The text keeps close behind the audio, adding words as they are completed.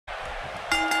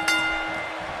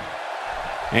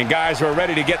And guys, we're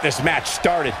ready to get this match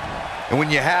started. And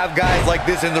when you have guys like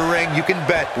this in the ring, you can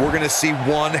bet we're going to see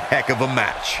one heck of a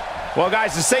match. Well,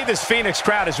 guys, to say this Phoenix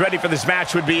crowd is ready for this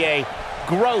match would be a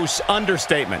gross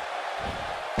understatement.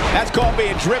 That's called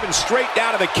being driven straight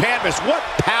down to the canvas. What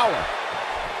power!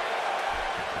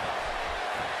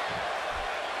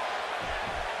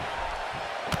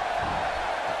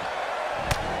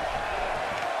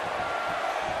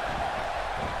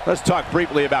 Let's talk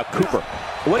briefly about Cooper.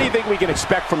 What do you think we can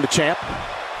expect from the champ?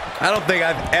 I don't think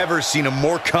I've ever seen a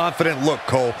more confident look,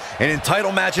 Cole. And in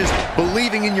title matches,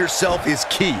 believing in yourself is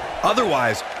key.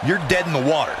 Otherwise, you're dead in the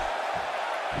water.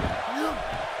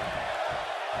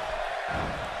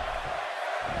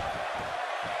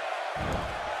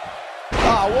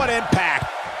 Oh, what impact!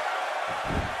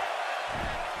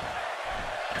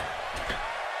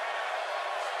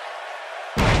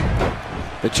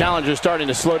 The challenger's starting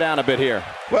to slow down a bit here.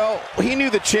 Well, he knew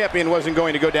the champion wasn't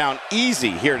going to go down easy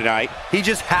here tonight. He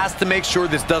just has to make sure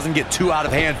this doesn't get too out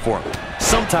of hand for him.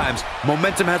 Sometimes,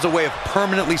 momentum has a way of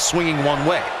permanently swinging one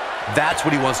way. That's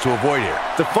what he wants to avoid here.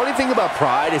 The funny thing about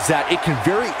pride is that it can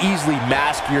very easily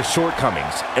mask your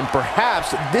shortcomings. And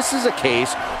perhaps this is a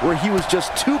case where he was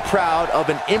just too proud of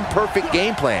an imperfect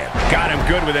game plan. Got him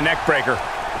good with a neck breaker.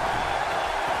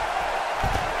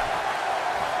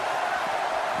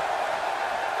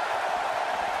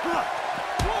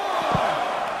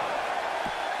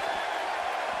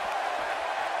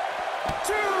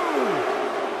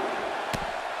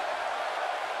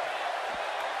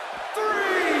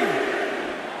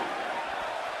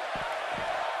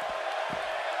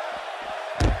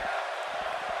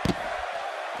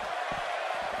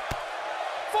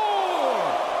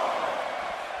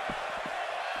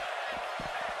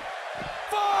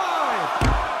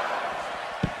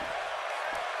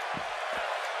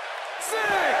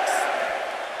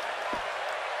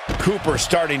 Cooper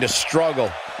starting to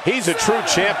struggle. He's a true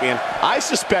champion. I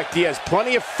suspect he has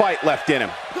plenty of fight left in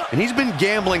him. And he's been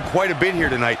gambling quite a bit here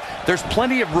tonight. There's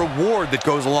plenty of reward that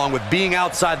goes along with being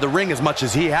outside the ring as much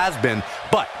as he has been,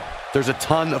 but there's a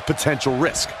ton of potential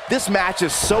risk. This match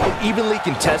is so evenly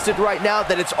contested right now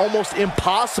that it's almost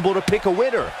impossible to pick a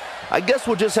winner. I guess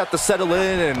we'll just have to settle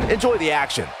in and enjoy the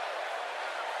action.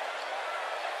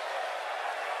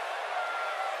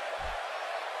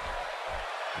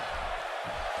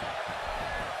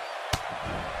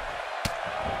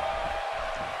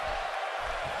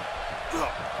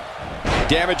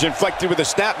 Damage inflicted with a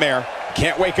snapmare.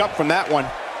 Can't wake up from that one.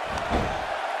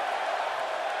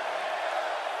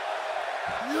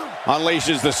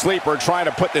 Unleashes the sleeper, trying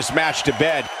to put this match to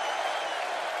bed.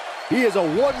 He is a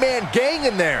one-man gang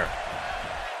in there.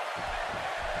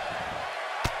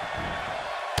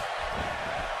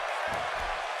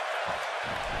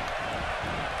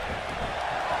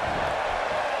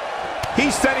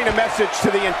 He's sending a message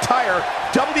to the entire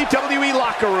WWE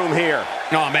locker room here.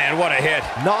 Oh, man, what a hit.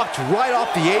 Knocked right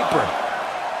off the apron.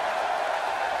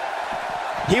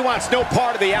 He wants no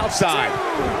part of the outside.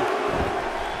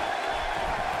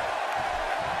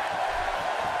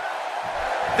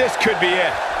 This could be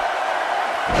it.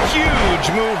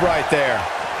 Huge move right there.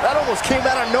 That almost came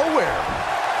out of nowhere.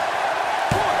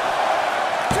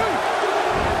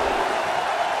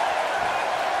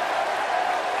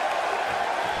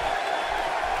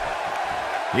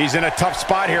 He's in a tough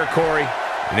spot here, Corey.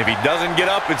 And if he doesn't get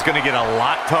up, it's going to get a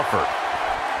lot tougher.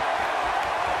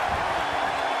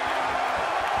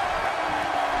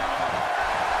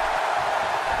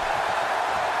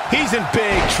 He's in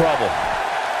big trouble.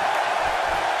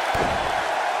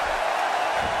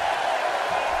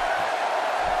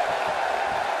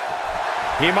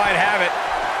 He might have it.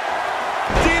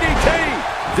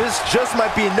 DDT! This just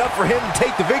might be enough for him to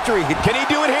take the victory. Can he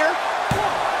do it here?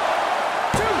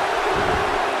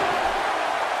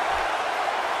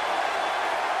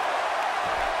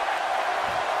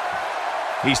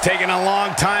 He's taking a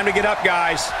long time to get up,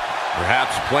 guys.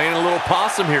 Perhaps playing a little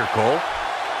possum here, Cole.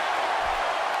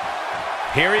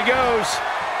 Here he goes.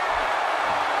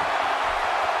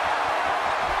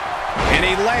 And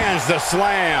he lands the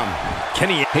slam.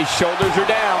 His shoulders are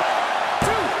down.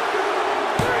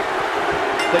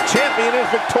 The champion is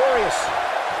victorious.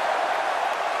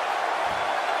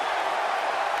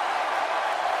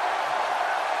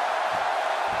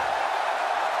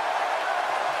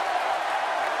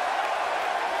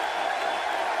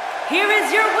 Here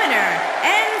is your winner,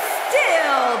 and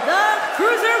still the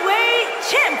Cruiserweight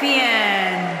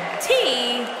Champion,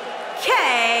 T.K.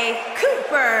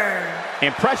 Cooper.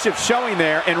 Impressive showing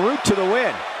there en route to the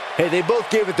win. Hey, they both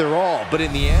gave it their all, but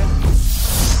in the end,